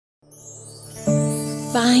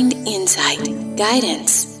Find insight,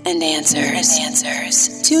 guidance, and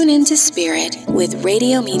answers. Tune into Spirit with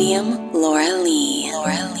radio medium Laura Lee.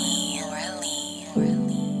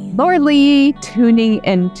 Laura Lee, tuning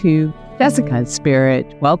into Jessica's Spirit.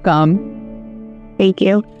 Welcome. Thank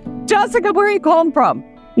you. Jessica, where are you calling from?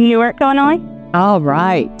 Newark, Illinois. All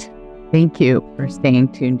right. Thank you for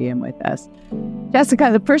staying tuned in with us. Jessica,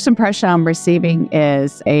 the first impression I'm receiving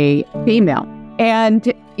is a female.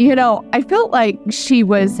 And, you know, I felt like she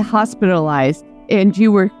was hospitalized and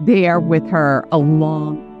you were there with her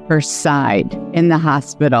along her side in the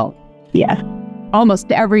hospital. Yes.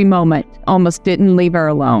 Almost every moment, almost didn't leave her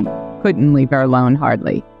alone. Couldn't leave her alone,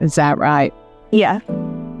 hardly. Is that right? Yes.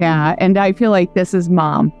 Yeah, and I feel like this is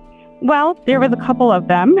Mom. Well, there was a couple of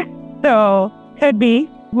them, so could be.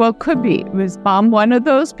 Well, could be. Was Mom one of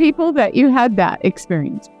those people that you had that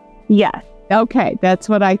experience? Yes. Okay, that's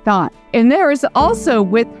what I thought. And there is also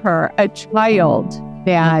with her a child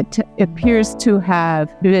that appears to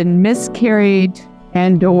have been miscarried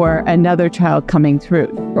and or another child coming through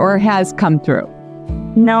or has come through.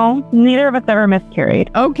 No, neither of us ever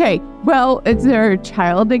miscarried. Okay, well, is there a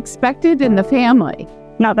child expected in the family?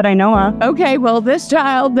 Not that I know of. Okay, well, this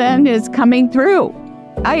child then is coming through.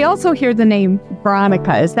 I also hear the name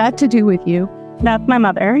Veronica. Is that to do with you? That's my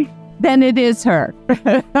mother. Then it is her.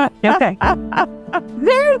 Okay.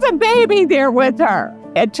 There's a baby there with her,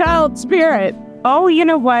 a child spirit. Oh, you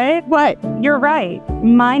know what? What? You're right.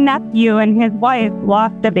 My nephew and his wife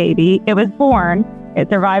lost a baby. It was born. It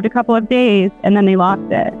survived a couple of days, and then they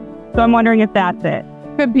lost it. So I'm wondering if that's it.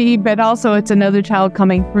 Could be, but also it's another child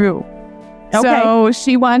coming through. Okay. So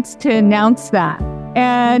she wants to announce that.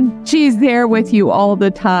 And she's there with you all the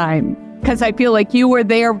time. Because I feel like you were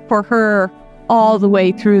there for her all the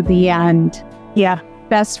way through the end. Yeah.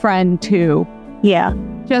 Best friend, too. Yeah.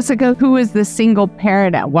 Jessica, who was the single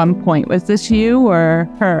parent at one point? Was this you or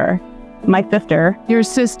her? My sister. Your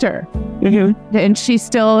sister. Mm-hmm. And she's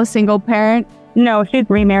still a single parent? No, she's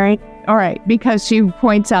remarried. All right, because she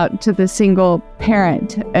points out to the single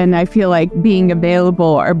parent, and I feel like being available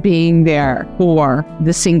or being there for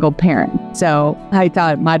the single parent. So I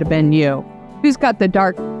thought it might have been you. Who's got the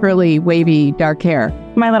dark, curly, wavy, dark hair?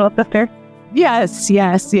 My little sister. Yes.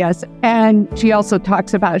 And she also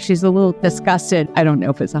talks about she's a little disgusted. I don't know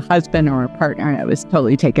if it's a husband or a partner that was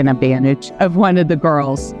totally taking advantage of one of the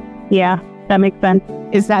girls. Yeah, that makes sense.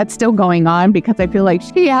 Is that still going on? Because I feel like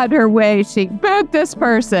she had her way. She booed this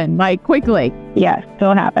person, like, quickly. Yeah,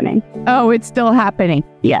 still happening. Oh, it's still happening.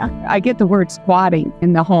 Yeah. I get the word squatting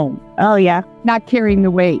in the home. Oh, yeah. Not carrying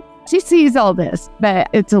the weight. She sees all this, but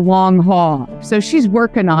it's a long haul. So she's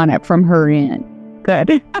working on it from her end.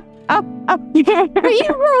 Good. But you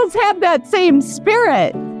girls have that same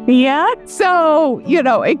spirit. Yeah. So, you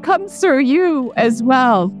know, it comes through you as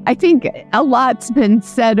well. I think a lot's been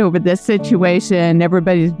said over this situation.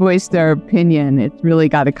 Everybody's voiced their opinion. It's really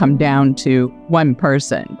got to come down to one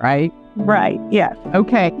person, right? Right. Yeah.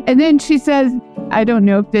 Okay. And then she says, I don't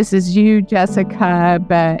know if this is you, Jessica,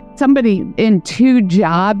 but somebody in 2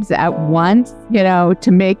 jobs at once, you know,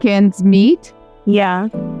 to make ends meet. Yeah,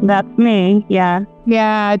 that's me. Yeah.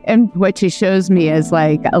 Yeah. And what she shows me is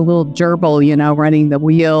like a little gerbil, you know, running the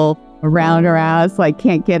wheel around her house, like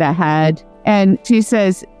can't get ahead. And she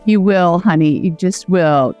says, you will, honey. You just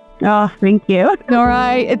will. Oh, thank you. All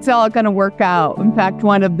right. It's all going to work out. In fact,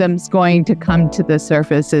 one of them's going to come to the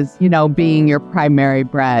surface as, you know, being your primary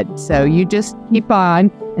bread. So you just keep on.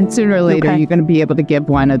 And sooner or later, You're going to be able to give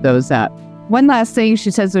one of those up. One last thing. She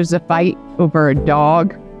says there's a fight over a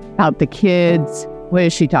dog, about the kids. What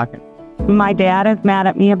is she talking? My dad is mad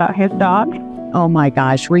at me about his dog. Oh my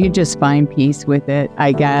gosh, will you just find peace with it,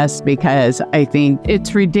 I guess, because I think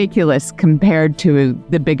it's ridiculous compared to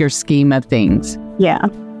the bigger scheme of things. Yeah.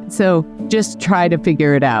 So just try to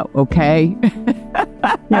figure it out, okay?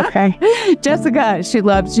 Okay. Jessica, she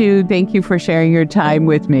loves you. Thank you for sharing your time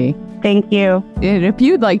with me. Thank you. And if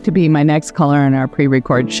you'd like to be my next caller on our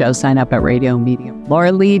pre-recorded show, sign up at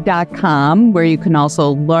radiomediumlauralee.com, where you can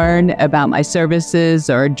also learn about my services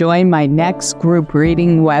or join my next group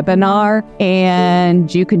reading webinar.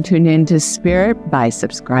 And you can tune into Spirit by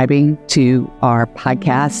subscribing to our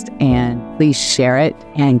podcast, and please share it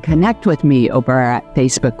and connect with me over at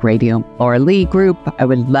Facebook Radio Laura Lee group. I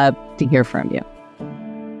would love to hear from you.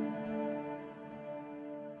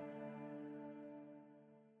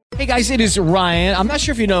 Hey guys, it is Ryan. I'm not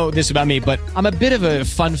sure if you know this about me, but I'm a bit of a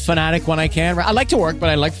fun fanatic when I can. I like to work, but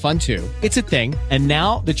I like fun too. It's a thing. And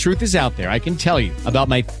now the truth is out there. I can tell you about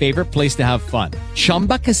my favorite place to have fun.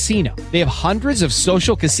 Chumba Casino. They have hundreds of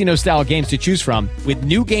social casino style games to choose from with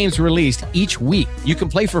new games released each week. You can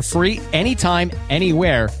play for free anytime,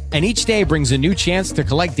 anywhere, And each day brings a new chance to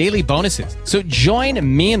collect daily bonuses. So join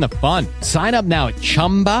me in the fun. Sign up now at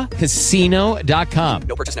ChumbaCasino.com.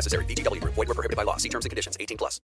 No purchase necessary. VGW Group. Void where prohibited by law. See terms and conditions. 18+.